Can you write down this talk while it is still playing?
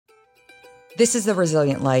This is The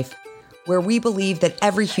Resilient Life, where we believe that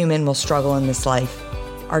every human will struggle in this life.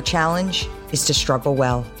 Our challenge is to struggle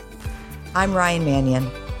well. I'm Ryan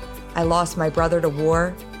Mannion. I lost my brother to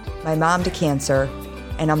war, my mom to cancer,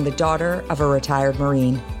 and I'm the daughter of a retired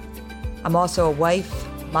Marine. I'm also a wife,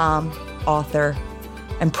 mom, author,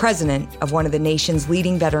 and president of one of the nation's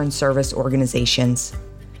leading veteran service organizations.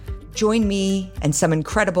 Join me and some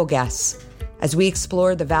incredible guests as we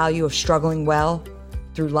explore the value of struggling well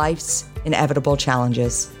through life's inevitable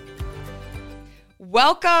challenges.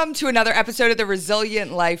 Welcome to another episode of the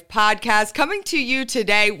Resilient Life podcast, coming to you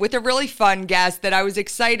today with a really fun guest that I was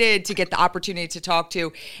excited to get the opportunity to talk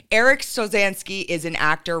to. Erik Stolhanske is an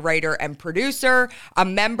actor, writer, and producer, a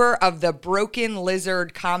member of the Broken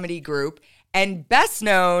Lizard comedy group, and best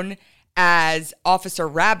known as Officer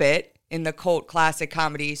Rabbit in the cult classic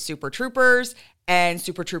comedy Super Troopers and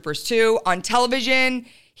Super Troopers 2. On television,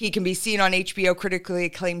 he can be seen on HBO critically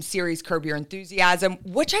acclaimed series Curb Your Enthusiasm,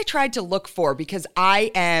 which I tried to look for because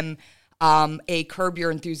I am a Curb Your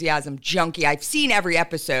Enthusiasm junkie. I've seen every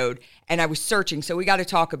episode and I was searching, so we got to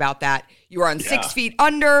talk about that. You were on 6 Feet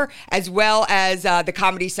Under, as well as the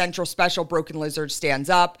Comedy Central special Broken Lizard Stands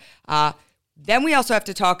Up. Then we also have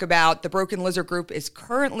to talk about the Broken Lizard group is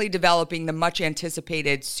currently developing the much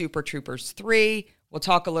anticipated Super Troopers 3. We'll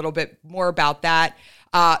talk a little bit more about that.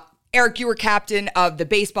 Erik, you were captain of the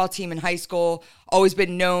baseball team in high school, always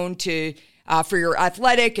been known to for your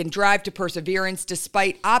athletic and drive to perseverance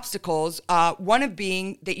despite obstacles, one of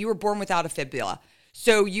being that you were born without a fibula.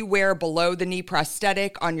 So you wear below-the-knee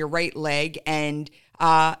prosthetic on your right leg, and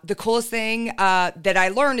the coolest thing that I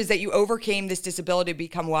learned is that you overcame this disability to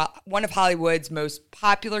become one of Hollywood's most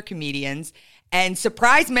popular comedians and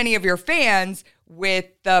surprised many of your fans with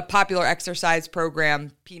the popular exercise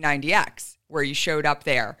program P90X, where you showed up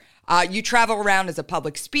there. You travel around as a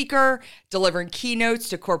public speaker, delivering keynotes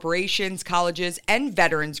to corporations, colleges, and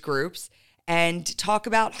veterans groups, and talk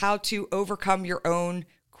about how to overcome your own,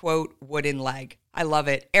 quote, wooden leg. I love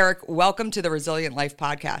it. Erik, welcome to the Resilient Life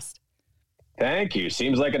podcast. Thank you.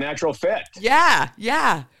 Seems like a natural fit. Yeah.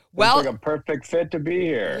 Well, seems like a perfect fit to be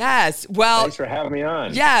here. Yes. Well, thanks for having me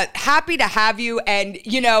on. Yeah, happy to have you. And,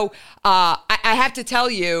 I have to tell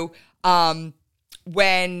you,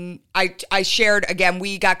 when I shared, again,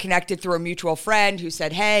 we got connected through a mutual friend who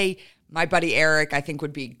said, hey, my buddy Erik, I think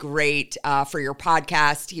would be great for your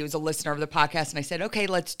podcast. He was a listener of the podcast. And I said, okay,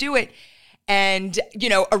 let's do it. And,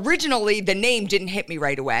 originally the name didn't hit me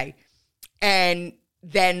right away. And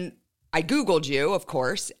then I Googled you, of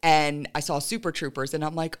course, and I saw Super Troopers, and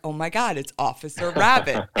I'm like, oh my God, it's Officer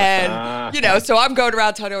Rabbit. And, so I'm going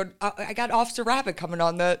around telling, I got Officer Rabbit coming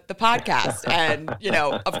on the podcast. And,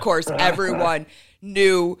 of course, everyone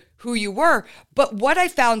knew who you were. But what I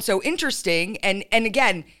found so interesting, and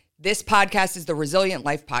again, this podcast is the Resilient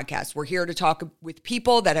Life podcast. We're here to talk with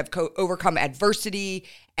people that have overcome adversity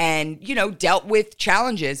and, dealt with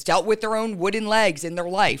challenges, dealt with their own wooden legs in their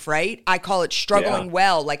life, right? I call it struggling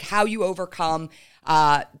well, like how you overcome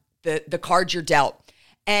the cards you're dealt.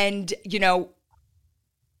 And,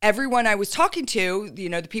 everyone I was talking to,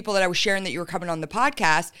 the people that I was sharing that you were coming on the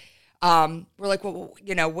podcast, were like, well,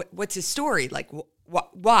 what's his story? Like,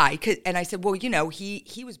 why? And I said, well,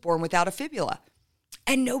 he was born without a fibula.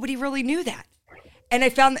 And nobody really knew that. And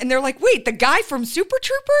and they're like, wait, the guy from Super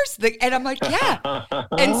Troopers? And I'm like, yeah.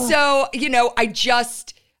 And so,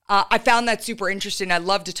 I found that super interesting. I'd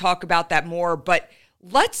love to talk about that more, but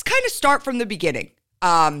let's kind of start from the beginning.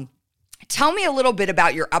 Tell me a little bit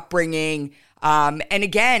about your upbringing. And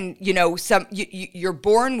again, you're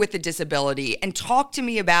born with a disability, and talk to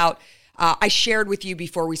me about, I shared with you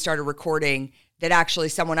before we started recording that actually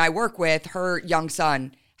someone I work with, her young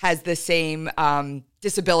son has the same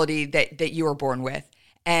disability that you were born with.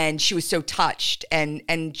 And she was so touched and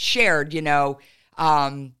shared, the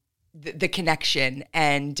connection.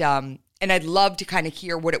 And I'd love to kind of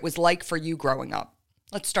hear what it was like for you growing up.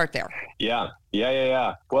 Let's start there. Yeah.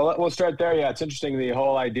 Well, we'll start there. Yeah, it's interesting. The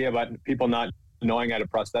whole idea about people not knowing I had a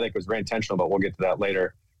prosthetic was very intentional, but we'll get to that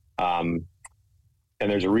later. And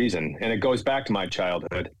there's a reason. And it goes back to my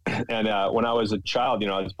childhood. And when I was a child,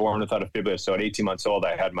 I was born without a fibula. So at 18 months old,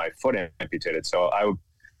 I had my foot amputated. So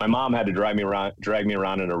my mom had to drag me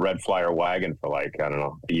around in a red flyer wagon for a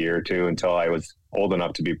year or two until I was old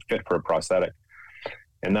enough to be fit for a prosthetic.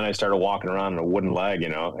 And then I started walking around on a wooden leg,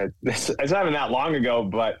 It's not even that long ago,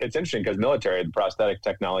 but it's interesting because the prosthetic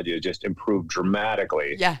technology has just improved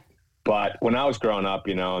dramatically. Yeah. But when I was growing up,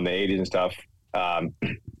 in the 80s and stuff,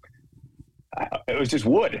 it was just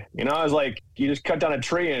wood. I was like, you just cut down a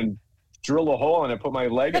tree and drill a hole in it, put my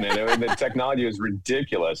leg in it. And the technology was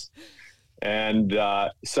ridiculous. And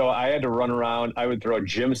so I had to run around. I would throw a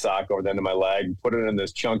gym sock over the end of my leg, put it in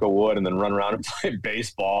this chunk of wood, and then run around and play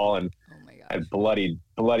baseball. And Oh my I gosh. had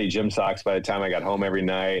bloody gym socks by the time I got home every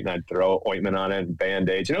night. And I'd throw ointment on it and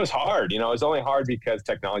Band-Aids. And it was hard. You know, it was only hard because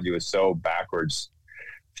technology was so backwards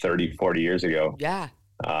 30, 40 years ago. Yeah.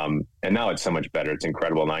 And now it's so much better. It's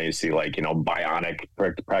incredible. Now you see like, you know, bionic,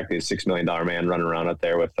 practically a $6 million man running around out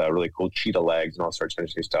there with really cool cheetah legs and all sorts of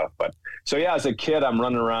interesting stuff. But so, yeah, as a kid, I'm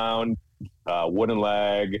running around, wooden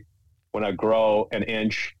leg. When I grow an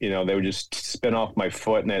inch, you know, they would just spin off my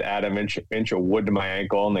foot and they'd add an inch of wood to my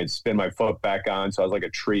ankle and they'd spin my foot back on. So I was like a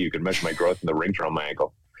tree. You could measure my growth in the rings around my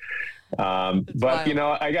ankle. But, wild. you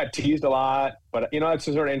know, I got teased a lot. But, you know, that's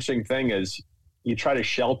the sort of interesting thing is you try to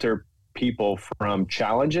shelter people from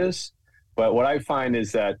challenges. But what I find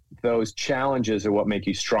is that those challenges are what make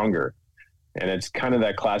you stronger. And it's kind of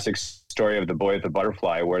that classic story of the boy with the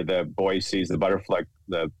butterfly, where the boy sees the butterfly,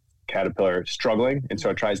 the caterpillar struggling. And so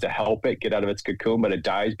it tries to help it get out of its cocoon, but it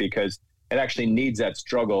dies because it actually needs that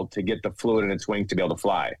struggle to get the fluid in its wing to be able to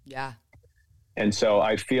fly. Yeah. And so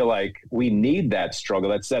I feel like we need that struggle.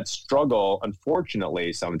 That's that struggle,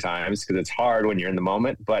 unfortunately, sometimes, because it's hard when you're in the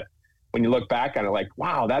moment. But when you look back on it, like,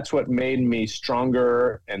 wow, that's what made me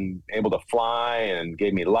stronger and able to fly and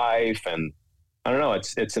gave me life. And I don't know,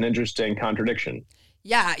 it's an interesting contradiction.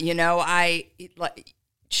 Yeah. You know,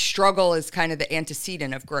 struggle is kind of the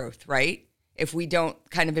antecedent of growth, right? If we don't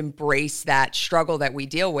kind of embrace that struggle that we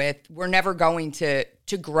deal with, we're never going to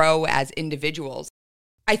grow as individuals.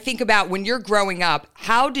 I think about when you're growing up,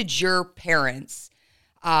 how did your parents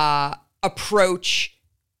approach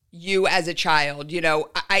you as a child? You know,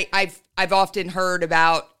 I've often heard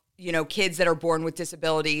about, you know, kids that are born with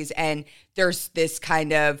disabilities, and there's this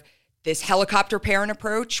kind of this helicopter parent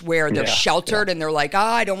approach where they're sheltered and they're like,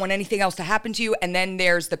 I don't want anything else to happen to you. And then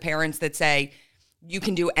there's the parents that say, you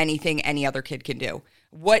can do anything any other kid can do.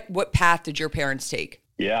 What path did your parents take?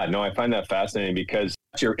 Yeah, no, I find that fascinating because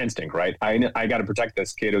it's your instinct, right? I got to protect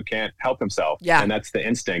this kid who can't help himself. Yeah. And that's the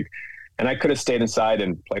instinct. And I could have stayed inside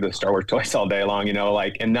and played with Star Wars toys all day long, you know,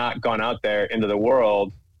 like, and not gone out there into the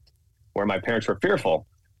world where my parents were fearful.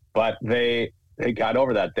 But they got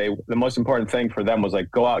over that. The most important thing for them was like,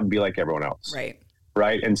 go out and be like everyone else. Right.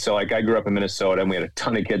 Right. And so like I grew up in Minnesota and we had a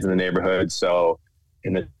ton of kids in the neighborhood. So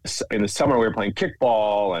in the summer we were playing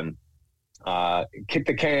kickball and kick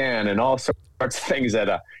the can and all sorts of things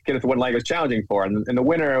that kid with one leg was challenging for. And in the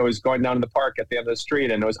winter it was going down to the park at the end of the street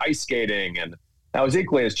and it was ice skating, and that was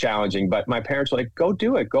equally as challenging. But my parents were like, go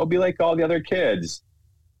do it. Go be like all the other kids.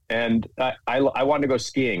 And I wanted to go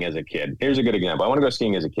skiing as a kid. Here's a good example. I want to go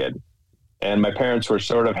skiing as a kid. And my parents were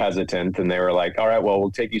sort of hesitant, and they were like, all right, well, we'll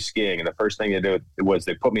take you skiing. And the first thing they did was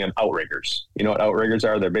they put me on outriggers. You know what outriggers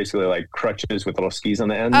are? They're basically like crutches with little skis on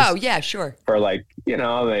the ends. Oh, yeah, sure. For like, you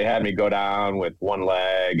know, they had me go down with one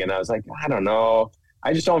leg, and I was like, I don't know.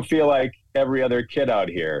 I just don't feel like every other kid out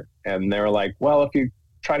here. And they were like, well, if you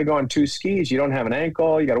try to go on two skis, you don't have an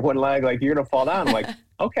ankle, you got one leg, like you're going to fall down. I'm like,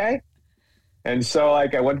 okay. And so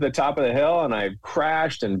like I went to the top of the hill and I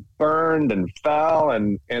crashed and burned and fell.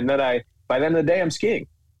 And then by the end of the day, I'm skiing.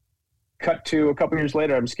 Cut to a couple years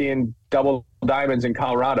later, I'm skiing double diamonds in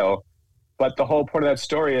Colorado. But the whole point of that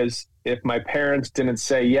story is if my parents didn't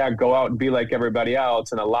say, yeah, go out and be like everybody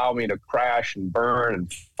else and allow me to crash and burn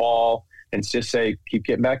and fall and just say, keep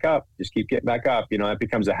getting back up, just keep getting back up. You know, that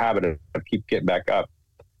becomes a habit of keep getting back up,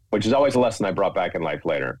 which is always a lesson I brought back in life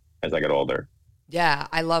later as I got older. Yeah,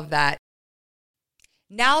 I love that.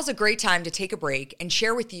 Now's a great time to take a break and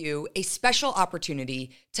share with you a special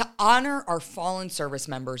opportunity to honor our fallen service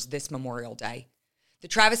members this Memorial Day. The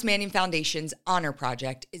Travis Manion Foundation's Honor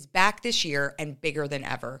Project is back this year and bigger than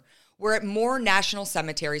ever. We're at more national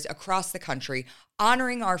cemeteries across the country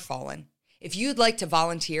honoring our fallen. If you'd like to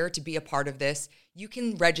volunteer to be a part of this, you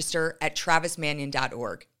can register at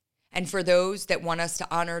travismanion.org. And for those that want us to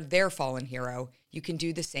honor their fallen hero, you can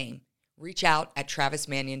do the same. Reach out at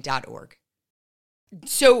travismanion.org.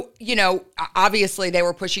 So, you know, obviously they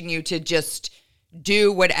were pushing you to just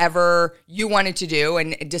do whatever you wanted to do,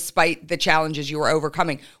 and despite the challenges you were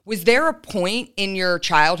overcoming. Was there a point in your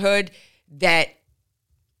childhood that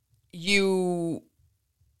you,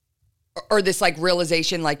 or this like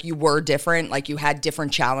realization like you were different, like you had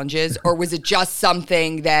different challenges, or was it just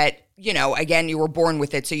something that, you know, again, you were born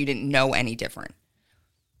with it so you didn't know any different?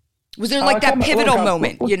 Was there like that pivotal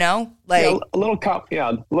moment, you know? Like yeah, a little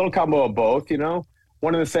combo of both, you know?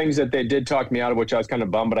 One of the things that they did talk me out of, which I was kind of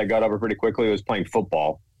bummed, but I got over pretty quickly, was playing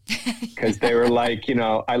football. Because they were like, you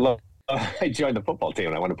know, I joined the football team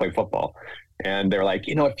and I want to play football. And they're like,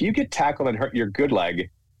 you know, if you get tackled and hurt your good leg,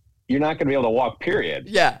 you're not going to be able to walk, period.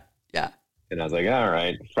 Yeah, yeah. And I was like, all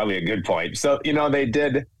right, probably a good point. So, they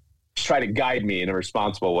did try to guide me in a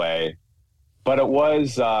responsible way, but it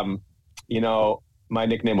was, my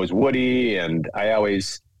nickname was Woody. And I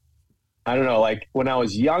don't know, like when I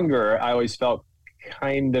was younger, I always felt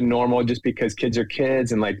kind of normal just because kids are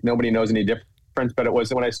kids and like nobody knows any difference. But it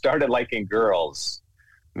was when I started liking girls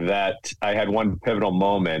that I had one pivotal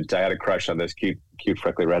moment. I had a crush on this cute,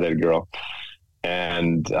 freckly redheaded girl.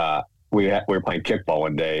 And, we were playing kickball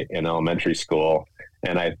one day in elementary school,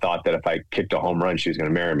 and I thought that if I kicked a home run, she was going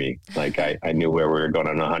to marry me. Like I knew where we were going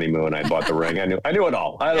on a honeymoon. I bought the ring. I knew it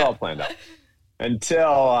all. I had it all planned out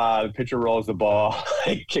until the pitcher rolls the ball.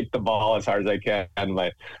 I kick the ball as hard as I can, and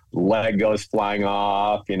my leg goes flying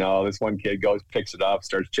off. This one kid picks it up,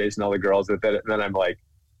 starts chasing all the girls with it, and then I'm like,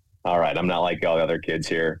 all right, I'm not like all the other kids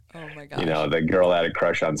here. Oh my gosh. The girl had a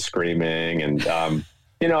crush on screaming, and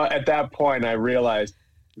at that point I realized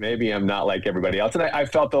maybe I'm not like everybody else. And I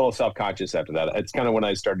felt a little self-conscious after that. It's kind of when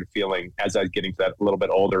I started feeling, as I was getting to that little bit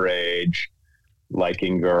older age,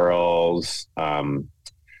 liking girls,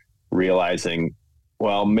 realizing,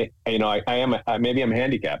 well, maybe I'm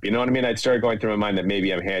handicapped. You know what I mean? I started going through my mind that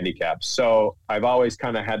maybe I'm handicapped. So I've always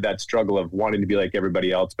kind of had that struggle of wanting to be like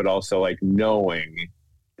everybody else, but also like knowing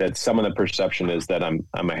that some of the perception is that I'm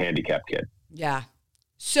a handicapped kid. Yeah.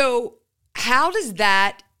 So how does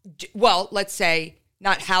that, well, let's say,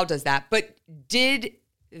 not how does that, but did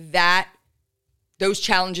those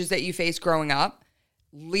challenges that you faced growing up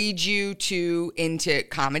lead you into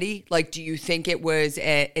comedy? Like, do you think it was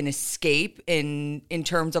an escape in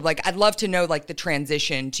terms of like, I'd love to know like the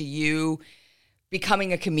transition to you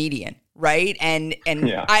becoming a comedian, right? And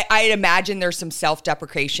yeah. I'd imagine there's some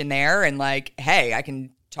self-deprecation there and like, hey, I can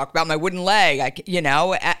talk about my wooden leg.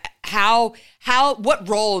 What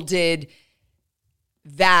role did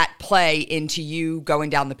that play into you going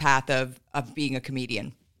down the path of being a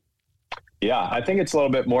comedian? Yeah, I think it's a little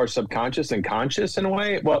bit more subconscious than conscious in a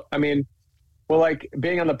way. Well, like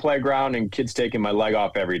being on the playground and kids taking my leg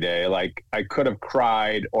off every day, like I could have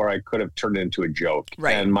cried or I could have turned it into a joke.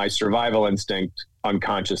 Right. And my survival instinct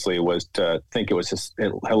unconsciously was to think it was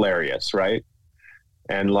hilarious, right?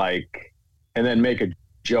 And then make a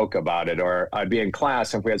joke about it. Or I'd be in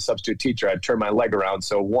class, and if we had a substitute teacher, I'd turn my leg around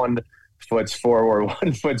so one foot's forward,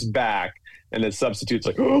 one foot's back, and the substitute's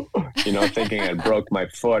like, thinking I broke my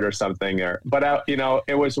foot or something. But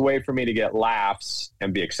it was a way for me to get laughs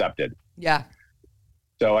and be accepted. Yeah.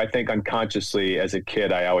 So I think unconsciously as a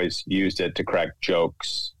kid, I always used it to crack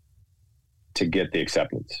jokes to get the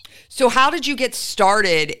acceptance. So how did you get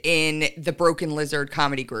started in the Broken Lizard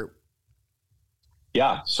comedy group?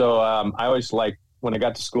 Yeah. So I always when I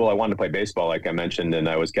got to school, I wanted to play baseball, like I mentioned, and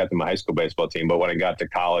I was captain of my high school baseball team. But when I got to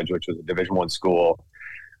college, which was a Division I school,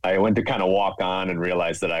 I went to kind of walk on and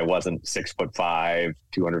realized that I wasn't 6'5",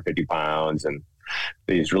 250 pounds, and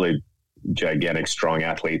these really gigantic, strong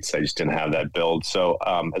athletes. I just didn't have that build. So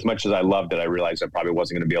as much as I loved it, I realized I probably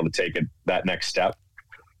wasn't going to be able to take it that next step.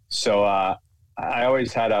 So I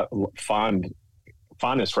always had a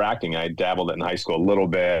fondness for acting. I dabbled it in high school a little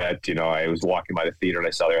bit. I was walking by the theater and I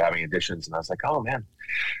saw they were having auditions, and I was like, oh man,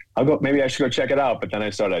 maybe I should go check it out. But then I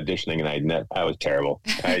started auditioning and I was terrible.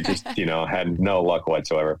 I just, had no luck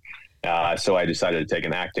whatsoever. So I decided to take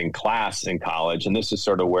an acting class in college. And this is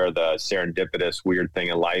sort of where the serendipitous weird thing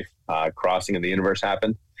in life, crossing in the universe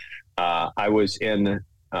happened. I was in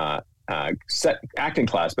acting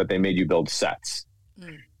class, but they made you build sets.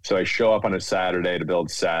 Mm. So I show up on a Saturday to build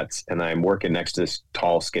sets, and I'm working next to this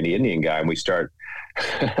tall, skinny Indian guy, and we start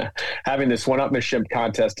having this one-upmanship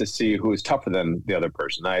contest to see who was tougher than the other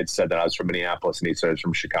person. I had said that I was from Minneapolis, and he said I was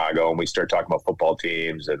from Chicago, and we started talking about football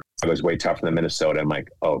teams, and I was way tougher than Minnesota. I'm like,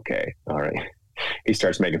 okay, all right. He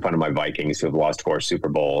starts making fun of my Vikings, who have lost 4 Super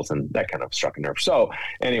Bowls, and that kind of struck a nerve. So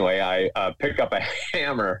anyway, I pick up a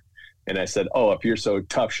hammer, and I said, oh, if you're so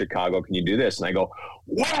tough, Chicago, can you do this? And I go,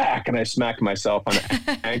 whack! And I smacked myself on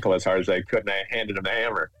the ankle as hard as I could, and I handed him the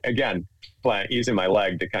hammer. Again, using my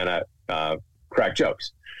leg to kind of crack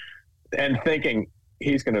jokes. And thinking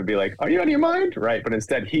he's going to be like, are you out of your mind? Right. But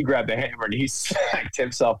instead, he grabbed the hammer and he smacked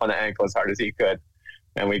himself on the ankle as hard as he could.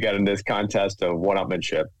 And we got in this contest of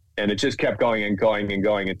one-upmanship. And it just kept going and going and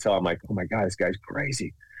going until I'm like, oh, my God, this guy's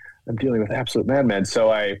crazy. I'm dealing with absolute madman.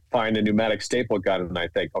 So I find a pneumatic staple gun and I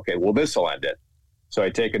think, okay, well, this will end it. So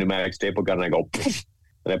I take a pneumatic staple gun and I go,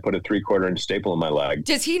 and I put a 3/4 inch staple in my leg.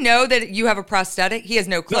 Does he know that you have a prosthetic? He has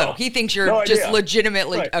no clue. No, he thinks you're just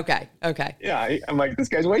legitimately, right. Okay. Yeah, I'm like, this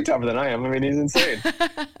guy's way tougher than I am. I mean, he's insane.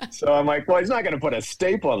 So I'm like, well, he's not going to put a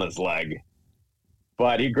staple in his leg.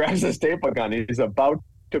 But he grabs a staple gun. He's about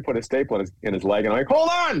to put a staple in his leg. And I'm like, hold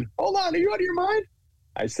on. Are you out of your mind?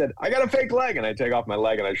 I said, I got a fake leg. And I take off my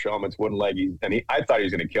leg and I show him it's wooden leg. I thought he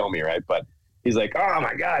was going to kill me, right? But he's like, oh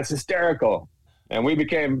my God, it's hysterical. And we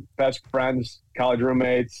became best friends, college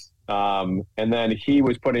roommates. And then he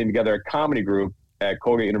was putting together a comedy group at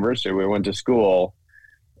Colgate University. We went to school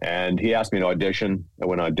and he asked me to audition. I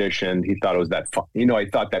went and auditioned. He thought it was that fun. I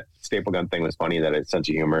thought that staple gun thing was funny, that it's sense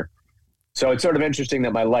of humor. So it's sort of interesting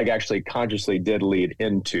that my leg actually consciously did lead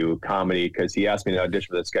into comedy, because he asked me to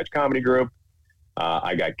audition for the sketch comedy group.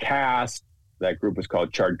 I got cast. That group was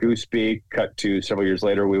called Chart Goose Speak. Cut to several years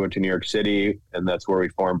later, we went to New York City, and that's where we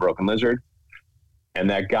formed Broken Lizard. And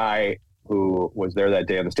that guy who was there that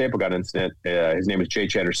day on the staple gun incident, his name is Jay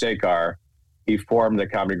Chandrasekhar. He formed the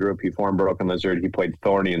comedy group. He formed Broken Lizard. He played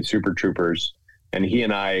Thorny in Super Troopers. And he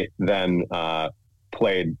and I then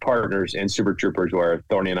played partners in Super Troopers, where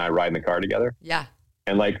Thorny and I ride in the car together. Yeah.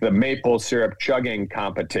 And like the maple syrup chugging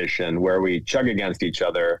competition where we chug against each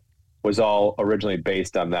other was all originally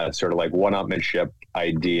based on that sort of like one-upmanship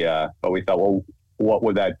idea. But we thought, well, what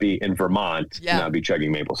would that be in Vermont? Yeah. And that'd be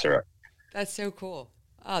chugging maple syrup. That's so cool.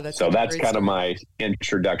 Oh, that's that's kind of my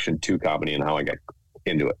introduction to comedy and how I got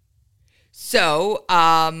into it. So,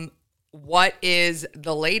 what is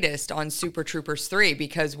the latest on Super Troopers 3?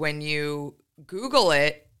 Because when you Google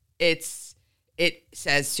it, it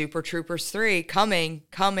says Super Troopers 3 coming,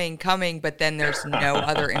 but then there's no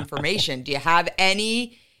other information. Do you have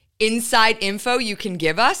any inside info you can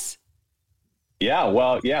give us? Yeah,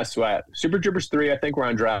 well, yeah. So Super Troopers 3, I think we're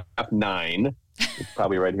on draft 9. It's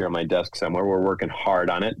probably right here on my desk somewhere. We're working hard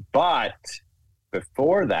on it. But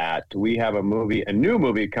before that, we have a new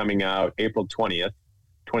movie coming out April 20th,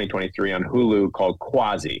 2023 on Hulu called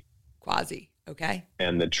Quasi. Quasi, okay.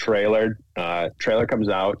 And the trailer comes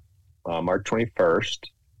out March 21st.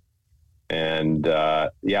 And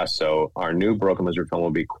so our new Broken Lizard film will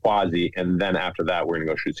be Quasi. And then after that, we're going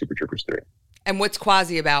to go shoot Super Troopers 3. And what's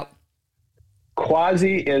Quasi about?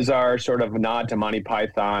 Quasi is our sort of nod to Monty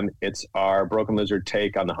Python. It's our Broken Lizard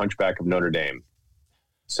take on the Hunchback of Notre Dame.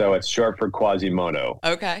 So it's short for Quasimodo.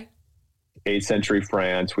 Okay. 8th century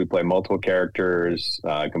France. We play multiple characters,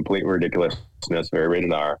 complete ridiculousness, very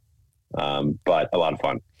rated R, but a lot of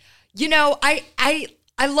fun.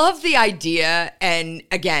 I love the idea, and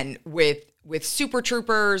again, with Super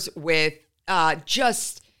Troopers, with I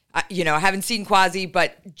haven't seen Quasi,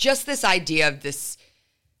 but just this idea of this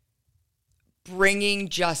bringing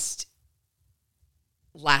just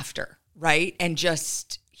laughter, right? And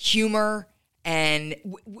just humor and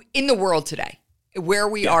in the world today, where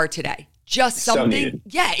we are today, just something.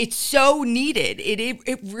 It's so needed.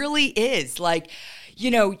 It really is. Like,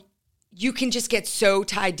 you can just get so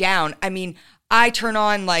tied down. I mean, I turn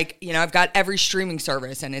on I've got every streaming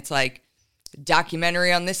service and it's like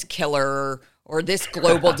documentary on this killer or this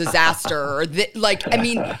global disaster, or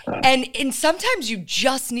and sometimes you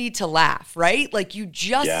just need to laugh, right? Like you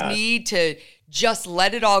just need to just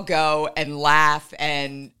let it all go and laugh.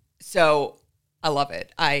 And so I love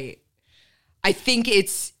it. I think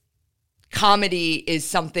comedy is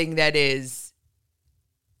something that it's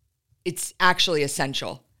actually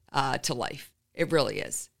essential to life. It really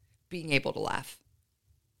is, being able to laugh.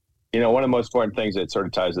 One of the most important things that sort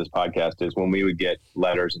of ties this podcast is when we would get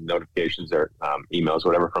letters and notifications or emails,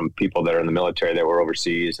 whatever, from people that are in the military that were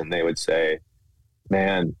overseas, and they would say,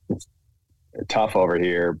 man, it's tough over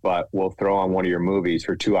here, but we'll throw on one of your movies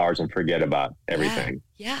for 2 hours and forget about everything.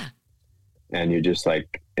 Yeah. And you're just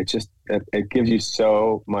like, it gives you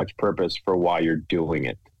so much purpose for why you're doing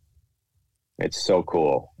it. It's so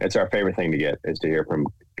cool. It's our favorite thing to get, is to hear from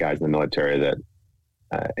guys in the military that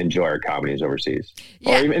enjoy our comedies overseas,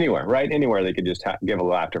 or even anywhere, right? Anywhere they could just give a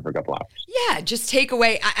laughter for a couple hours. Yeah, just take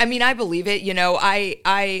away. I mean, I believe it.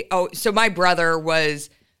 So my brother was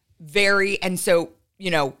and so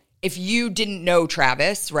if you didn't know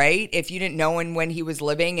Travis, right? If you didn't know him when he was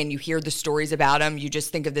living, and you hear the stories about him, you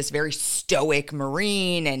just think of this very stoic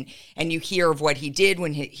Marine, and you hear of what he did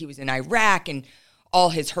when he was in Iraq and all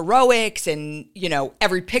his heroics, and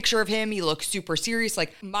every picture of him, he looks super serious.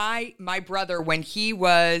 Like my brother, when he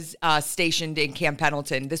was stationed in Camp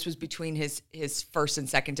Pendleton, this was between his first and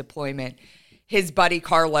second deployment, his buddy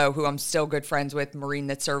Carlo, who I'm still good friends with, Marine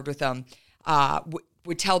that served with him,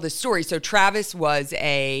 would tell this story. So Travis was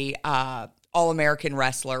a All-American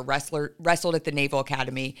wrestled at the Naval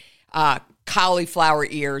Academy, cauliflower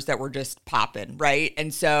ears that were just popping, right?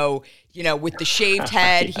 And so, with the shaved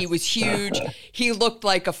head, he was huge. He looked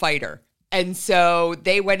like a fighter. And so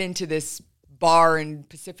they went into this bar in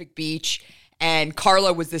Pacific Beach, and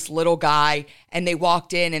Carlo was this little guy, and they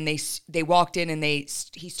walked in and he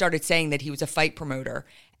started saying that he was a fight promoter,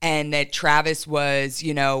 and that Travis was,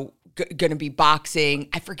 going to be boxing.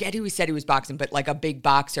 I forget who he said he was boxing, but like a big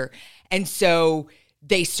boxer. And so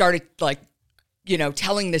they started like,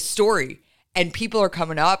 telling this story. And people are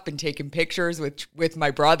coming up and taking pictures with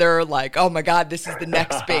my brother, like, oh my God, this is the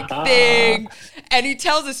next big thing. And he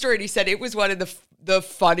tells the story, and he said it was one of the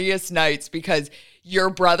funniest nights because your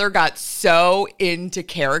brother got so into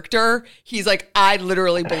character. He's like, I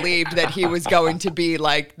literally believed that he was going to be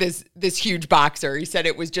like this huge boxer. He said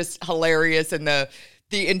it was just hilarious, and the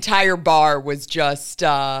entire bar was just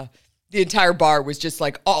like,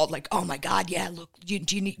 all like, oh my God, yeah, look, do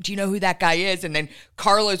you know who that guy is? And then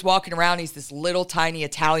Carlo's walking around. He's this little tiny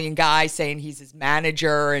Italian guy saying he's his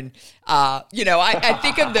manager. And, I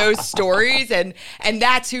think of those stories, and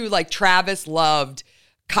that's who, like, Travis loved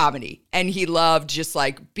comedy, and he loved just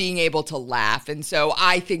like being able to laugh. And so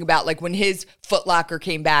I think about like when his Foot Locker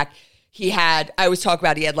came back, he had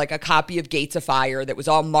like a copy of Gates of Fire that was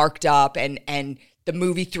all marked up, and the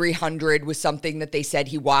movie 300 was something that they said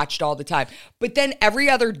he watched all the time. But then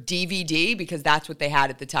every other DVD, because that's what they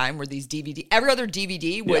had at the time, were these DVD. Every other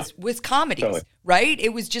DVD was comedies, totally. Right?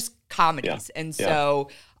 It was just comedies. Yeah. And so,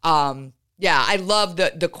 I love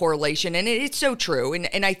the correlation. And it's so true.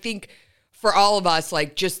 And I think for all of us,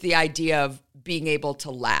 like just the idea of being able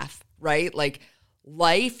to laugh, right? Like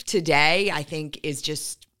life today, I think is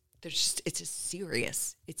just,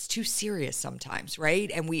 it's too serious sometimes,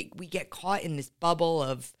 right? And we get caught in this bubble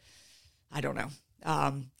of, I don't know.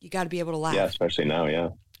 You got to be able to laugh. Yeah, especially now, yeah.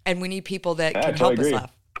 And we need people that can help us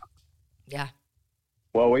laugh. Yeah.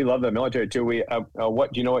 Well, we love the military too. Do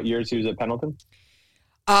you know what years he was at Pendleton?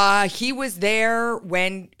 He was there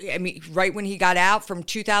right when he got out, from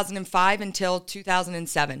 2005 until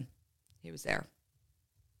 2007. He was there.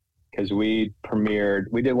 Because we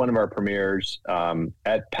did one of our premieres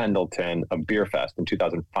at Pendleton of Beer Fest in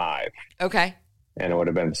 2005. Okay. And it would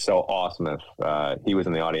have been so awesome if he was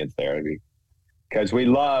in the audience there. Because we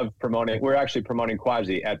love promoting. We're actually promoting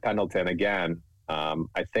Quasi at Pendleton again,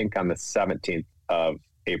 I think on the 17th of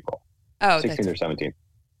April. Oh, 16th or 17th.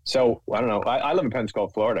 So, I don't know. I live in Pensacola,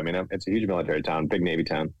 Florida. I mean, it's a huge military town, big Navy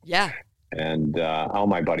town. Yeah. And all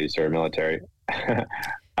my buddies are military.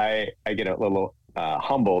 I get a little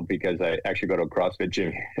humbled because I actually go to a CrossFit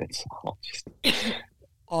gym. It's all just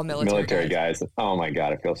all military guys. Oh my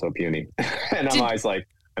God, I feel so puny. And I'm always like,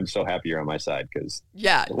 I'm so happy you're on my side because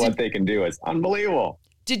what they can do is unbelievable.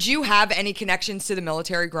 Did you have any connections to the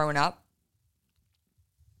military growing up?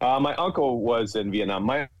 My uncle was in Vietnam.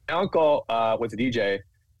 My uncle was a DJ,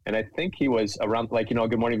 and I think he was around, like,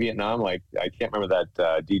 Good Morning Vietnam. Like, I can't remember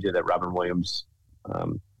that DJ that Robin Williams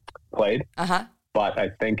played. Uh-huh. But I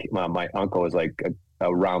think my uncle was like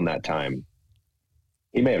around that time.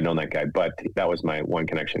 He may have known that guy, but that was my one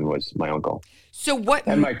connection, was my uncle. So what?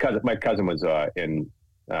 And my cousin was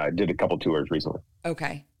did a couple tours recently.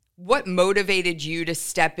 Okay. What motivated you to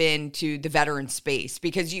step into the veteran space?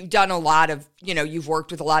 Because you've done a lot of, you've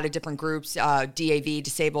worked with a lot of different groups, DAV,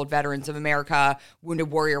 Disabled Veterans of America,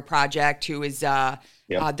 Wounded Warrior Project, who is,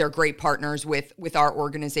 they're great partners with our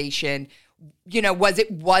organization.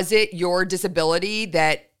 Was it your disability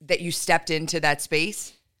that you stepped into that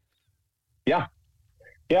space? Yeah.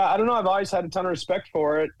 Yeah. I don't know. I've always had a ton of respect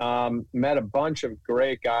for it. Met a bunch of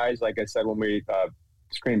great guys. Like I said, when we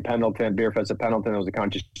screened Pendleton, Beer Fest at Pendleton, it was a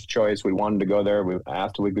conscious choice. We wanted to go there. We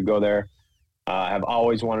asked if we could go there. I've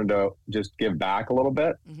always wanted to just give back a little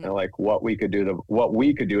bit. Mm-hmm. Like what we could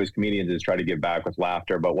do as comedians is try to give back with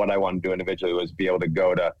laughter. But what I wanted to do individually was be able to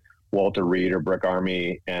go to Walter Reed or Brick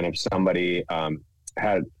Army, and if somebody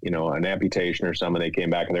had an amputation or something, they came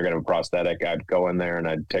back and they're going to have a prosthetic, I'd go in there and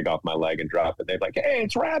I'd take off my leg and drop it. They'd be like, hey,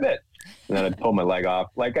 it's Rabbit. And then I'd pull my leg off.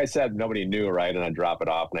 Like I said, nobody knew, right? And I'd drop it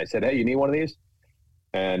off and I said, hey, you need one of these?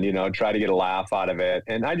 And try to get a laugh out of it.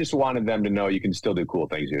 And I just wanted them to know you can still do cool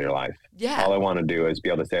things in your life. Yeah. All I want to do is be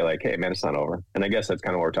able to say, like, hey man, it's not over. And I guess that's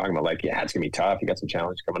kind of what we're talking about. Like, yeah, it's gonna be tough, you got some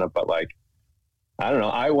challenge coming up, but like, I don't know.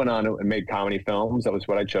 I went on and made comedy films. That was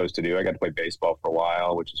what I chose to do. I got to play baseball for a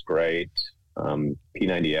while, which is great.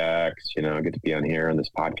 P90X, I get to be on here on this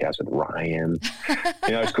podcast with Ryan.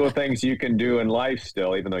 There's cool things you can do in life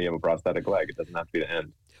still, even though you have a prosthetic leg. It doesn't have to be the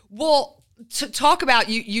end. Well, to talk about,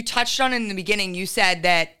 you touched on it in the beginning. You said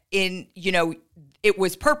that it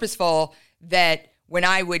was purposeful that when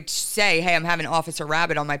I would say, hey, I'm having Officer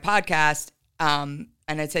Rabbit on my podcast, and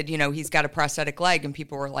I said, he's got a prosthetic leg, and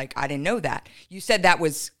people were like, I didn't know that. You said that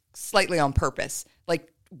was slightly on purpose.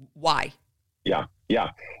 Like, why? Yeah.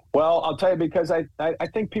 Well, I'll tell you, because I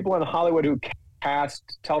think people in Hollywood who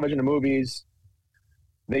cast television and movies,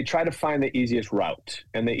 they try to find the easiest route.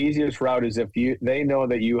 And the easiest route is they know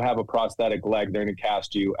that you have a prosthetic leg, they're going to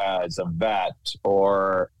cast you as a vet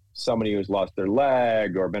or somebody who's lost their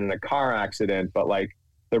leg or been in a car accident, but like,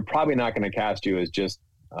 they're probably not going to cast you as just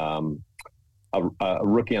a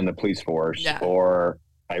rookie on the police force, or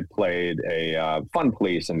I played a fun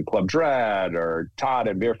police in Club Dread or Todd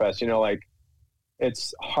at Beer Fest. You know, like,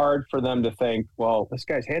 it's hard for them to think, well, this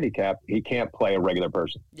guy's handicapped. He can't play a regular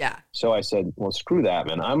person. Yeah. So I said, well, screw that,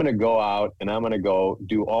 man. I'm going to go out and I'm going to go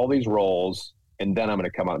do all these roles, and then I'm going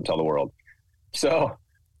to come out and tell the world. So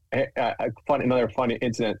another funny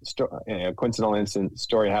incident, coincidental incident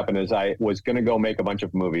story happened is I was going to go make a bunch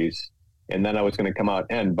of movies, and then I was going to come out.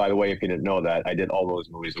 And by the way, if you didn't know that, I did all those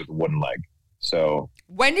movies with a wooden leg. So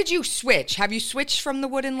when did you switch? Have you switched from the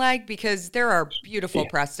wooden leg? Because there are beautiful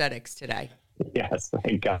prosthetics today. Yes,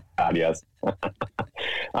 thank God, yes.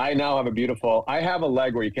 I now have I have a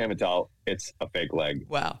leg where you can't even tell it's a fake leg.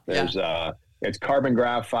 Wow. There's it's carbon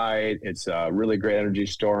graphite. It's really great energy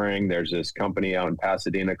storing. There's this company out in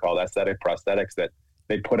Pasadena called Aesthetic Prosthetics that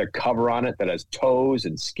they put a cover on it that has toes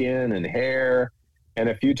and skin and hair. And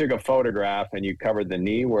if you took a photograph and you covered the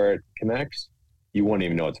knee where it connects, you wouldn't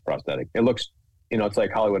even know it's a prosthetic. It looks, it's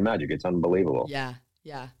like Hollywood magic. It's unbelievable. Yeah.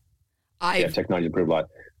 Technology improved a lot.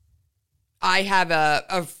 I have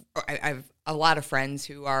I have a lot of friends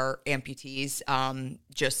who are amputees,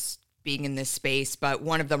 just being in this space. But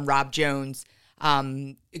one of them, Rob Jones,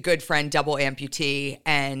 a good friend, double amputee,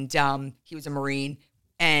 and he was a Marine.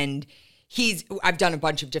 And I've done a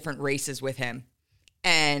bunch of different races with him,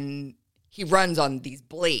 and he runs on these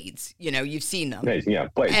blades. You've seen them. Yeah,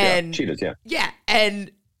 blades. And, cheetahs. Yeah, and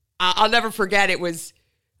I'll never forget. It was,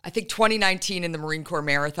 I think, 2019 in the Marine Corps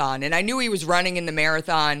Marathon. And I knew he was running in the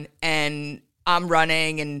marathon, and I'm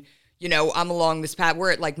running, and, I'm along this path.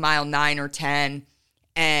 We're at like mile 9 or 10,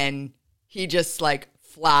 and he just like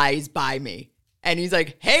flies by me. And he's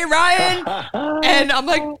like, "Hey, Ryan." And I'm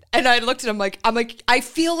like, and I looked at him like, I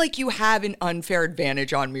feel like you have an unfair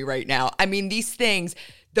advantage on me right now. I mean, these things,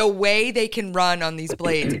 the way they can run on these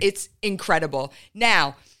blades, it's incredible.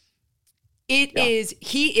 Now, he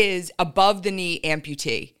is above the knee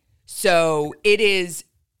amputee. So it is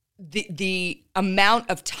the amount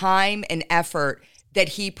of time and effort that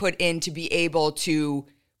he put in to be able to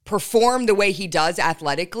perform the way he does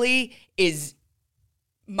athletically is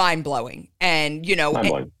mind-blowing. And,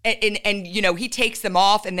 and he takes them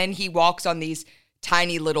off, and then he walks on these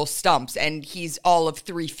tiny little stumps, and he's all of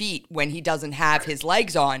 3 feet when he doesn't have his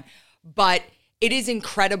legs on. But it is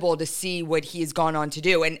incredible to see what he has gone on to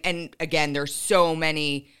do. And again, there's so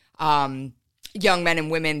many young men and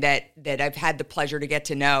women that I've had the pleasure to get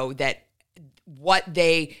to know, that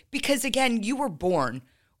because again, you were born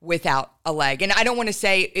without a leg. And I don't want to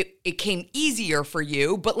say it came easier for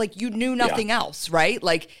you, but like, you knew nothing else, right?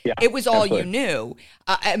 Like, it was all you knew.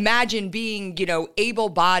 Imagine being,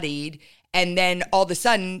 able-bodied, and then all of a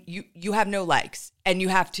sudden you have no legs, and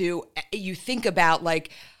you think about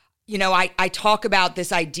like, I talk about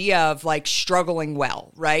this idea of like struggling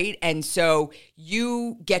well, right? And so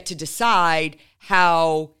you get to decide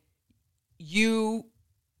how you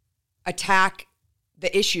attack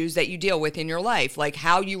the issues that you deal with in your life, like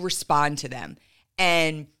how you respond to them.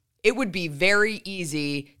 And it would be very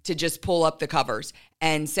easy to just pull up the covers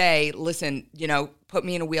and say, listen, put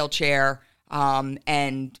me in a wheelchair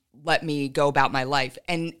and let me go about my life.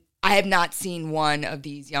 And I have not seen one of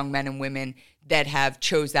these young men and women that have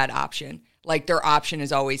chose that option. Like, their option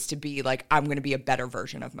is always to be like, I'm going to be a better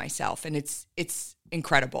version of myself. And it's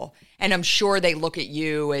incredible. And I'm sure they look at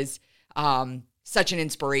you as such an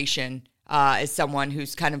inspiration, as someone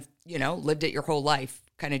who's kind of, lived it your whole life,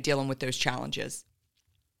 kind of dealing with those challenges.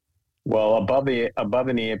 Well, above the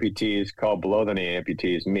knee amputees, called below the knee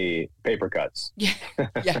amputees, me, paper cuts.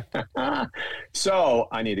 Yeah. So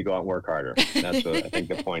I need to go out and work harder. That's what I think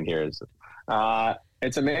the point here is.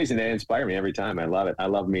 It's amazing. They inspire me every time. I love it. I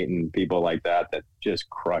love meeting people like that just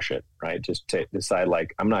crush it, right? Just decide,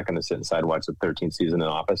 like, I'm not going to sit inside and watch the 13th season in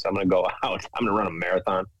office. I'm going to go out. I'm going to run a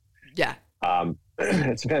marathon. Yeah.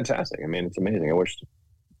 It's fantastic. I mean, it's amazing. I wish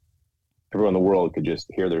everyone in the world could just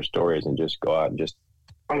hear their stories and just go out and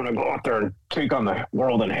I'm going to go out there and take on the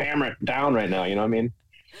world and hammer it down right now. You know what I mean?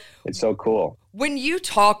 It's so cool. When you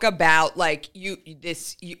talk about like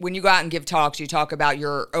when you go out and give talks, you talk about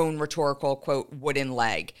your own rhetorical quote, wooden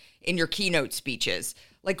leg in your keynote speeches.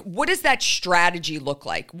 Like, what does that strategy look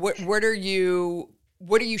like? What are you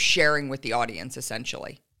sharing with the audience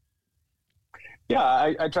essentially?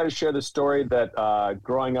 Yeah, I try to share the story that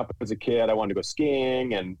growing up as a kid, I wanted to go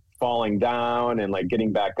skiing and falling down and like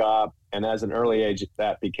getting back up. And as an early age,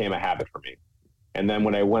 that became a habit for me. And then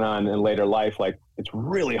when I went on in later life, like, it's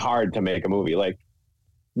really hard to make a movie. Like,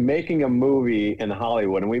 making a movie in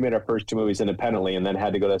Hollywood, and we made our first 2 movies independently and then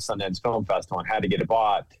had to go to Sundance Film Festival and had to get it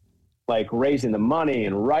bought. like raising the money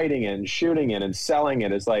and writing it and shooting it and selling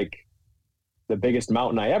it is like the biggest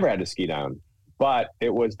mountain I ever had to ski down. But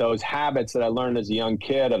it was those habits that I learned as a young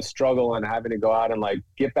kid of struggle and having to go out and like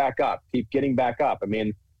get back up, keep getting back up. I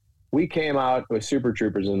mean, we came out with Super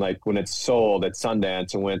Troopers, and like when it's sold at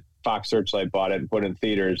Sundance and when Fox Searchlight bought it and put it in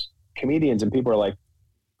theaters, comedians and people are like,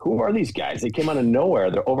 who are these guys? They came out of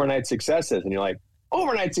nowhere. They're overnight successes. And you're like,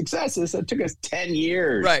 overnight successes? That took us 10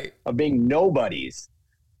 years of being nobodies.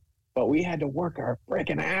 But we had to work our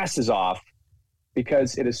freaking asses off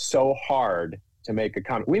because it is so hard to make a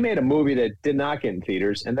comedy. We made a movie that did not get in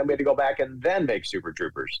theaters, and then we had to go back and then make Super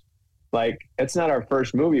Troopers. Like, it's not our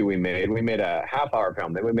first movie we made. We made a half-hour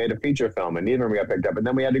film, then we made a feature film, and neither of them got picked up. And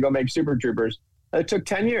then we had to go make Super Troopers. It took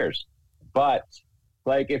 10 years. But,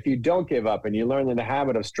 like, if you don't give up and you learn the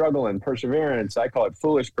habit of struggle and perseverance, I call it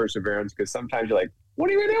foolish perseverance, because sometimes you're like, what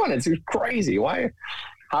are you doing? It's crazy. Why?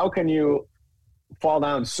 How can you fall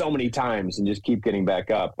down so many times and just keep getting back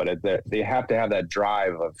up? But they have to have that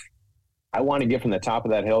drive of, I want to get from the top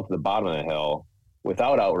of that hill to the bottom of the hill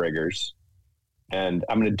without outriggers, and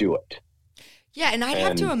I'm going to do it. Yeah, and I'd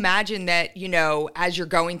have to imagine that, you know, as you're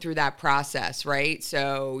going through that process, right?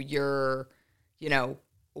 So you're, you know,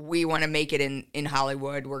 we want to make it in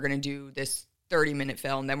Hollywood. We're going to do this 30-minute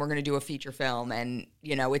film, then we're going to do a feature film, and,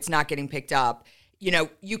 you know, it's not getting picked up. You know,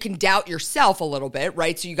 you can doubt yourself a little bit,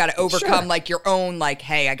 right? So you got to overcome like your own, like,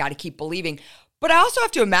 hey, I got to keep believing. But I also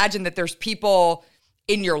have to imagine that there's people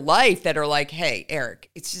in your life that are like, hey, Erik,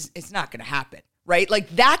 it's not going to happen, right? Like,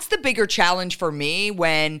 that's the bigger challenge for me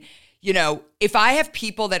when, you know, if I have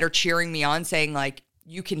people that are cheering me on saying like,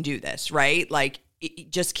 you can do this, right? Like,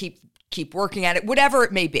 just keep working at it, whatever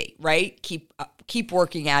it may be, right? Keep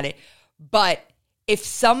working at it. But if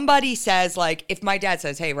somebody says, like, if my dad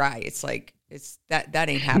says, hey, Rye, it's like, that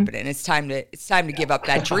ain't happening. It's time to give up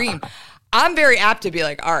that dream. I'm very apt to be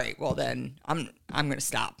like, all right, well then I'm going to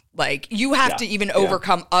stop. Like, you have to even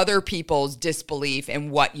overcome other people's disbelief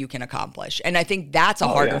in what you can accomplish. And I think that's a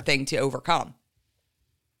harder thing to overcome.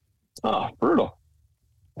 Oh, brutal.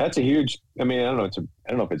 That's a huge, I mean, I don't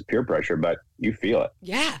know if it's peer pressure, but you feel it.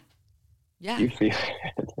 Yeah. Yeah. You feel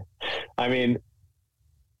it. I mean,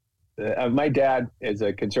 my dad is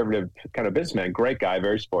a conservative kind of businessman, great guy,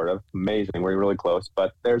 very supportive, amazing. We're really close.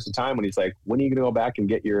 But there's a time when he's like, when are you going to go back and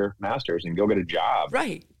get your master's and go get a job?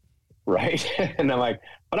 Right. And I'm like,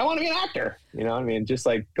 but I want to be an actor. You know what I mean? Just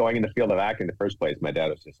like going in the field of acting in the first place, my dad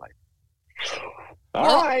was just like,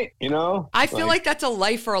 all right, you know? I feel like that's a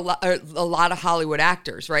life for a lot of Hollywood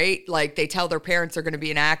actors, right? Like, they tell their parents they're going to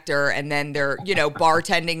be an actor, and then they're, you know,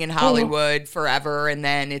 bartending in Hollywood forever. And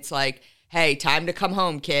then it's like, hey, time to come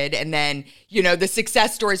home, kid. And then, you know, the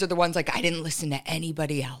success stories are the ones like, I didn't listen to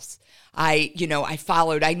anybody else. I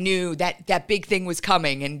followed. I knew that big thing was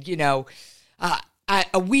coming. And, you know,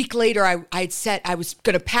 a week later, I said I was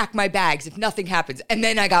going to pack my bags if nothing happens. And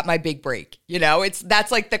then I got my big break. You know,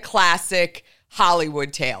 that's like the classic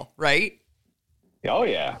Hollywood tale, right? Oh,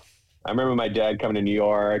 yeah. I remember my dad coming to New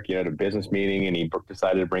York, you know, at a business meeting, and he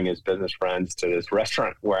decided to bring his business friends to this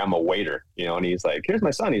restaurant where I'm a waiter, you know, and he's like, here's my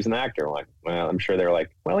son, he's an actor. I'm like, well, I'm sure they're like,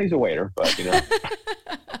 well, he's a waiter, but, you know,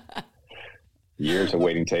 years of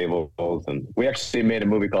waiting tables. And we actually made a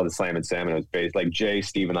movie called The Slam and Salmon. It was based, like, Jay,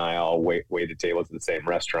 Steve, and I all waited tables at the same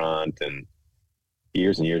restaurant, and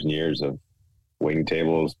years and years and years of waiting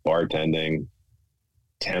tables, bartending,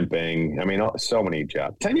 temping. I mean, so many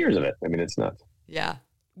jobs, 10 years of it. I mean, it's nuts. Yeah.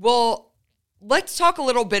 Well, let's talk a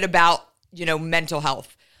little bit about, you know, mental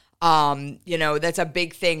health. You know, that's a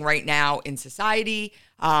big thing right now in society.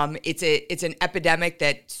 It's an epidemic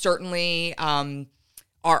that certainly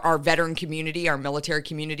our veteran community, our military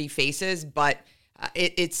community faces, but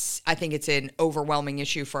I think it's an overwhelming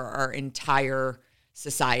issue for our entire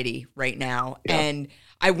society right now. Yeah. And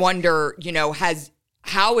I wonder, you know,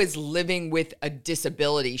 how has living with a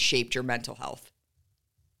disability shaped your mental health?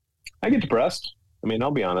 I get depressed. I mean,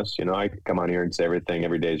 I'll be honest, you know, I come on here and say everything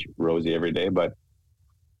every day is rosy every day, but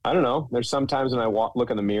I don't know. There's sometimes when I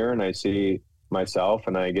look in the mirror and I see myself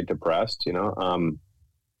and I get depressed, you know.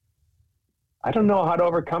 I don't know how to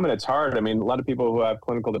overcome it. It's hard. I mean, a lot of people who have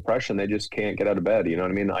clinical depression, they just can't get out of bed. You know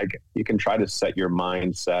what I mean? Like, you can try to set your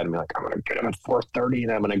mindset and be like, I'm going to get up at 4:30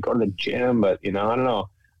 and I'm going to go to the gym, but, you know, I don't know.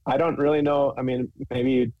 I don't really know. I mean,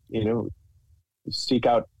 maybe, you know, seek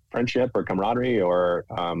out friendship or camaraderie or,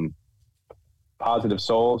 positive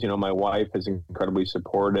souls. You know, my wife is incredibly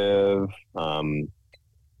supportive.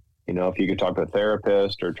 You know, if you could talk to a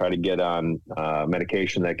therapist or try to get on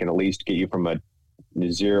medication that can at least get you from a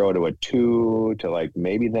 0 to a 2 to like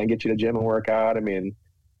maybe then get you to the gym and work out. I mean,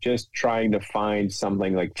 just trying to find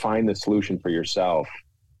something, like find the solution for yourself.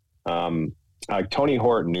 Tony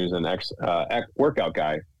Horton, who's an workout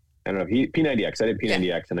guy. I don't know if P90X. I did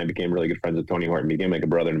P90X, and I became really good friends with Tony Horton. He became like a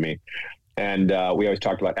brother to me. And we always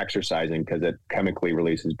talked about exercising because it chemically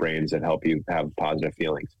releases brains that help you have positive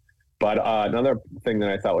feelings. But another thing that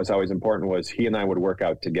I thought was always important was he and I would work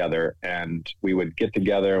out together, and we would get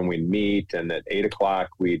together and we'd meet. And at 8:00,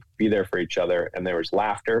 we'd be there for each other. And there was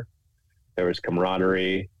laughter, there was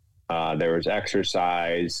camaraderie, there was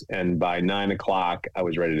exercise. And by 9:00, I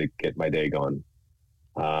was ready to get my day going.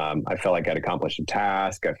 I felt like I'd accomplished a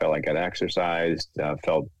task. I felt like I'd exercised,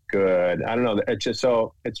 felt good. I don't know. It's just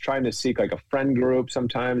it's trying to seek like a friend group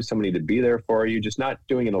sometimes, somebody to be there for you, just not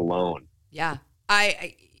doing it alone. Yeah.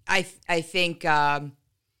 I think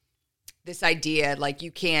this idea, like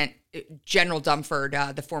you can't, General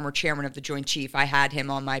Dunford, the former chairman of the Joint Chief, I had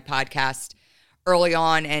him on my podcast early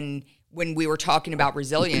on. And when we were talking about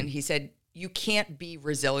resilient, he said, you can't be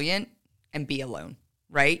resilient and be alone.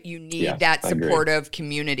 Right? You need that supportive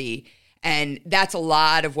community. And that's a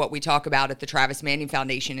lot of what we talk about at the Travis Manning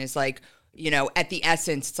Foundation is like, at the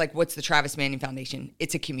essence, it's like, what's the Travis Manning Foundation?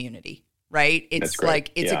 It's a community, right? It's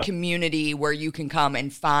like, it's a community where you can come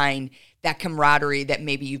and find that camaraderie that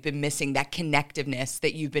maybe you've been missing, that connectiveness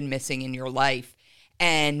that you've been missing in your life.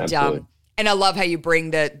 And, and I love how you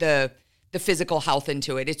bring the physical health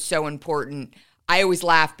into it. It's so important. I always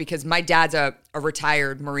laugh because my dad's a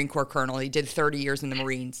retired Marine Corps colonel. He did 30 years in the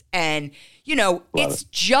Marines. And, it's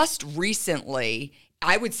just recently,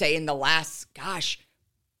 I would say in the last,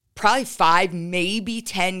 probably 5, maybe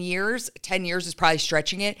 10 years, 10 years is probably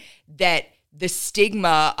stretching it, that the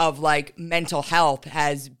stigma of like mental health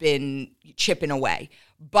has been chipping away.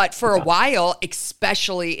 But for a while,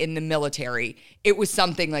 especially in the military, it was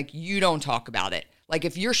something like you don't talk about it. Like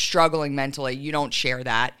if you're struggling mentally, you don't share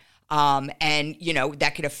that. And,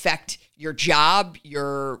 that could affect your job,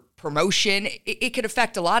 your promotion. It could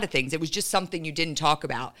affect a lot of things. It was just something you didn't talk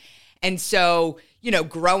about. And so,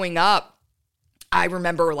 growing up, I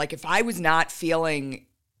remember like if I was not feeling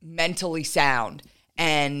mentally sound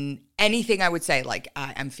and anything I would say, like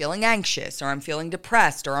I'm feeling anxious or I'm feeling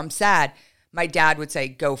depressed or I'm sad, my dad would say,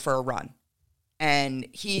 go for a run. And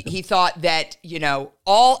he thought that,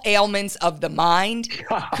 all ailments of the mind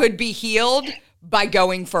could be healed by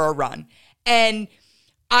going for a run. And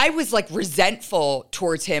I was like resentful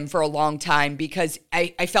towards him for a long time because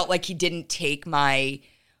I felt like he didn't take my,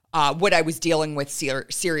 what I was dealing with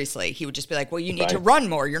seriously. He would just be like, well, you need to run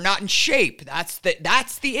more. You're not in shape. That's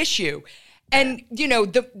the issue. And,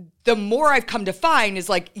 the more I've come to find is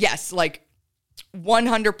like, yes, like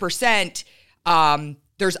 100%,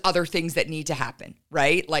 there's other things that need to happen,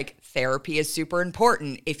 right? Like therapy is super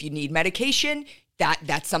important. If you need medication,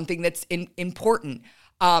 that's something that's important.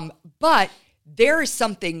 But there is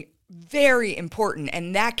something very important,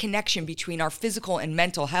 and that connection between our physical and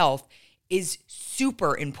mental health is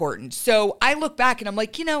super important. So I look back and I'm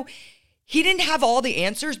like, he didn't have all the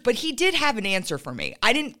answers, but he did have an answer for me.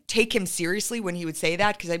 I didn't take him seriously when he would say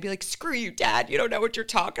that because I'd be like, screw you, Dad. You don't know what you're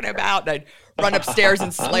talking about. And I'd run upstairs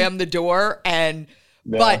and slam the door.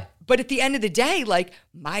 But at the end of the day, like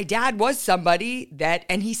my dad was somebody that,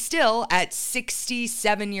 and he still at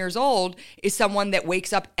 67 years old is someone that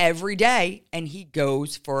wakes up every day and he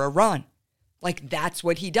goes for a run. Like that's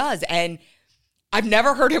what he does. And I've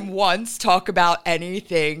never heard him once talk about any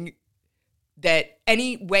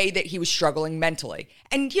way that he was struggling mentally.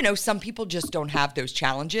 And, some people just don't have those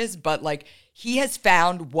challenges, but like he has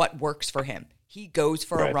found what works for him. He goes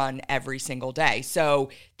for a run every single day. So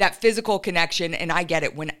that physical connection, and I get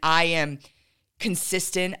it, when I am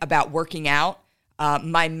consistent about working out,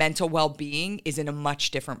 my mental well-being is in a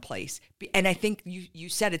much different place. And I think you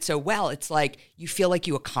said it so well. It's like you feel like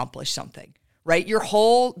you accomplished something, right?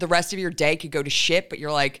 The rest of your day could go to shit, but you're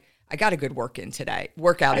like, I got a good workout in today.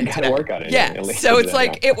 Yeah. So it's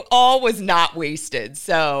like it all was not wasted.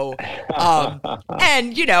 So,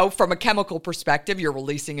 and from a chemical perspective, you're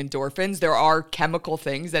releasing endorphins. There are chemical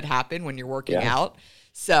things that happen when you're working out.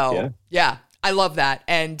 So yeah, I love that.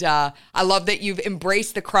 And I love that you've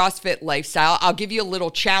embraced the CrossFit lifestyle. I'll give you a little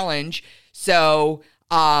challenge. So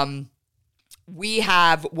we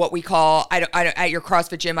have what we call, at your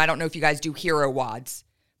CrossFit gym, I don't know if you guys do hero WODs,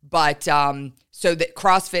 but so that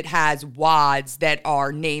CrossFit has WODs that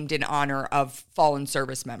are named in honor of fallen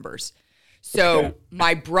service members. So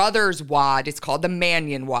my brother's WOD, it's called the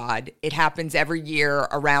Mannion WOD. It happens every year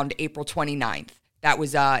around April 29th. That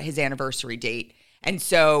was his anniversary date. And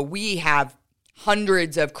so we have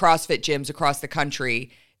hundreds of CrossFit gyms across the country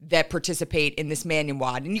that participate in this Mannion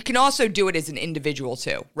WOD. And you can also do it as an individual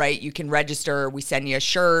too, right? You can register, we send you a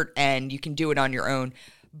shirt, and you can do it on your own.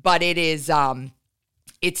 But it is...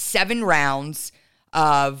 it's 7 rounds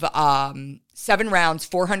of 7 rounds,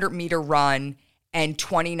 400-meter run, and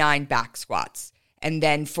 29 back squats. And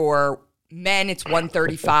then for men, it's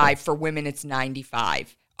 135. For women, it's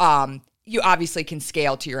 95. You obviously can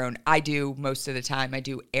scale to your own. I do most of the time. I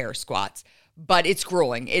do air squats. But it's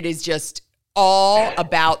grueling. It is just all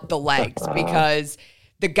about the legs, because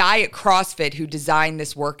the guy at CrossFit who designed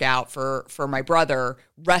this workout for my brother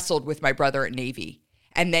wrestled with my brother at Navy.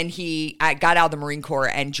 And then he got out of the Marine Corps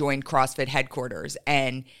and joined CrossFit headquarters.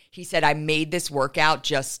 And he said, I made this workout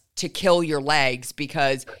just to kill your legs,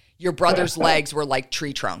 because your brother's legs were like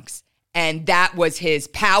tree trunks. And that was his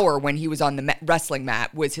power when he was on the wrestling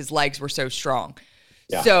mat, was his legs were so strong.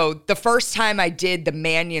 Yeah. So the first time I did the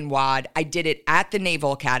Manion WOD, I did it at the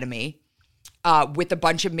Naval Academy with a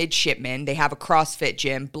bunch of midshipmen. They have a CrossFit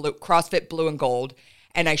gym, CrossFit Blue and Gold.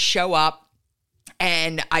 And I show up,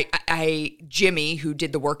 and Jimmy, who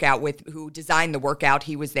did the workout who designed the workout,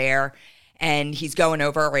 he was there, and he's going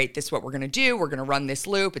over, all right, this is what we're going to do. We're going to run this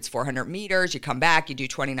loop. It's 400 meters. You come back, you do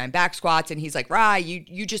 29 back squats. And he's like,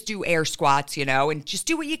 you just do air squats, and just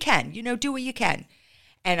do what you can, do what you can.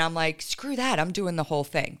 And I'm like, screw that. I'm doing the whole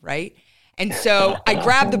thing, right? And so I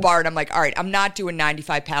grabbed the bar, and I'm like, all right, I'm not doing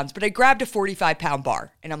 95 pounds, but I grabbed a 45-pound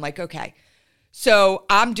bar. And I'm like, okay. So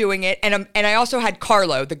I'm doing it, and I also had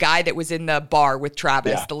Carlo, the guy that was in the bar with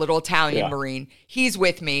Travis, the little Italian Marine. He's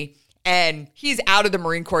with me, and he's out of the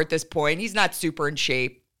Marine Corps at this point. He's not super in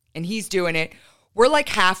shape, and he's doing it. We're like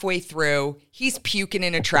halfway through. He's puking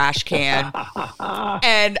in a trash can,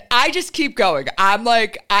 and I just keep going. I'm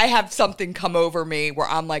like, I have something come over me where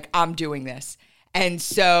I'm like, I'm doing this. And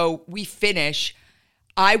so we finish.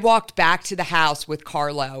 I walked back to the house with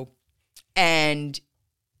Carlo, and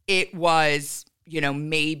it was,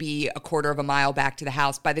 maybe a quarter of a mile back to the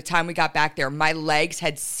house. By the time we got back there, my legs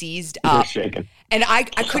had seized up. Shaking. And I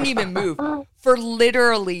couldn't even move. For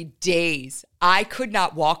literally days, I could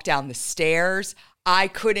not walk down the stairs. I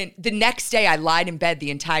couldn't. The next day, I lied in bed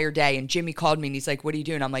the entire day, and Jimmy called me, and he's like, what are you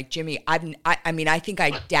doing? I'm like, Jimmy, I think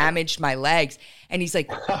I damaged my legs. And he's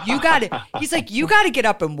like, you got to get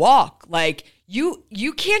up and walk. Like,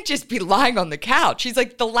 you can't just be lying on the couch. He's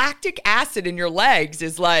like, the lactic acid in your legs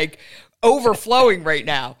is like overflowing right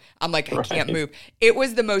now. I'm like, I can't move. It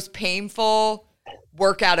was the most painful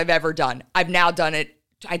workout I've ever done. I've now done it.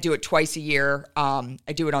 I do it twice a year. I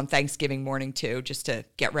do it on Thanksgiving morning too, just to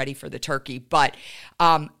get ready for the turkey. But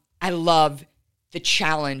I love the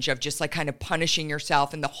challenge of just like kind of punishing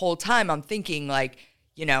yourself. And the whole time I'm thinking like,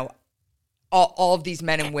 all of these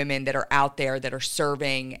men and women that are out there that are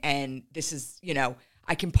serving, and this is,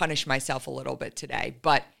 I can punish myself a little bit today,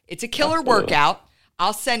 but it's a killer workout.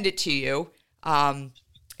 I'll send it to you and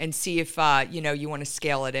see if, you want to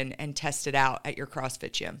scale it and test it out at your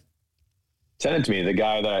CrossFit gym. Send it to me. The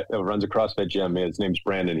guy that runs a CrossFit gym, his name's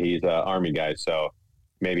Brandon. He's an Army guy, so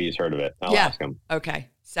maybe he's heard of it. I'll ask him. Okay,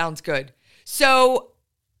 sounds good. So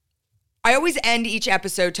I always end each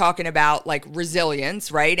episode talking about like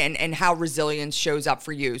resilience, right? And how resilience shows up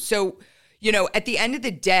for you. So, at the end of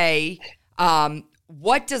the day,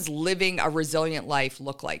 what does living a resilient life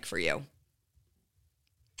look like for you?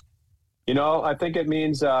 I think it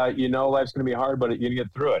means, life's going to be hard, but you get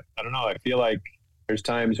through it. I don't know. I feel like there's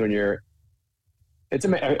times when it's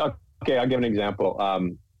amazing. Okay, I'll give an example.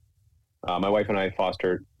 My wife and I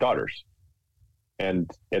foster daughters, and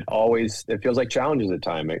it feels like challenges at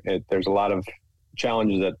times. There's a lot of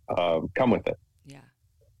challenges that come with it. Yeah.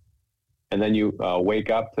 And then you wake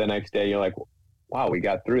up the next day, you're like, wow, we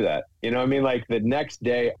got through that. Like the next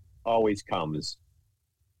day always comes.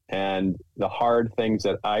 And the hard things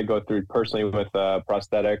that I go through personally with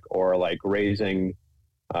prosthetic, or like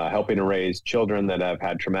helping to raise children that have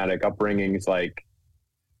had traumatic upbringings, like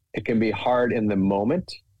it can be hard in the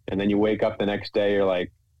moment. And then you wake up the next day, you're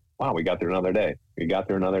like, wow, we got through another day. We got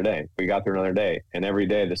through another day. We got through another day. And every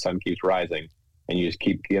day the sun keeps rising, and you just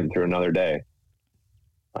keep getting through another day.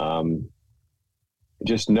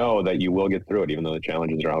 Just know that you will get through it, even though the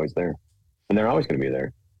challenges are always there, and they're always going to be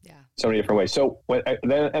there. So many different ways. So at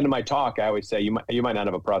the end of my talk, I always say you might not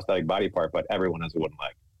have a prosthetic body part, but everyone has a wooden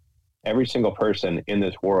leg. Every single person in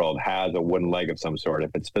this world has a wooden leg of some sort. If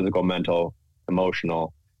it's physical, mental,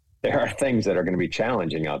 emotional, there are things that are going to be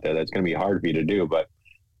challenging out there. That's going to be hard for you to do, but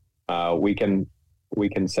we can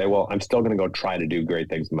say, well, I'm still going to go try to do great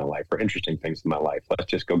things in my life, or interesting things in my life. Let's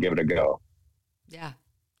just go give it a go. Yeah.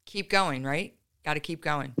 Keep going, right? Got to keep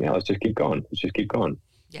going. Yeah. Let's just keep going.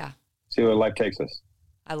 Yeah. See where life takes us.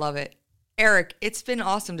 I love it. Eric, it's been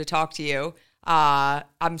awesome to talk to you.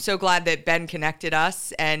 I'm so glad that Ben connected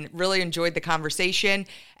us and really enjoyed the conversation.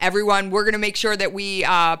 Everyone, we're going to make sure that we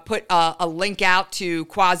put a link out to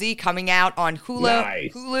Quasi coming out on Hulu,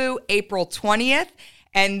 Nice. Hulu April 20th.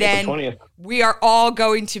 And then April 20th. we are all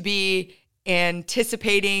going to be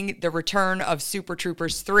anticipating the return of Super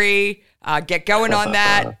Troopers 3. Get going on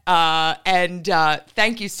that. And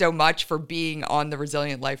thank you so much for being on the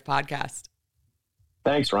Resilient Life podcast.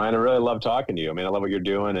 Thanks, Ryan. I really love talking to you. I mean, I love what you're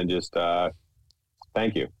doing, and just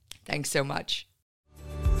thank you. Thanks so much.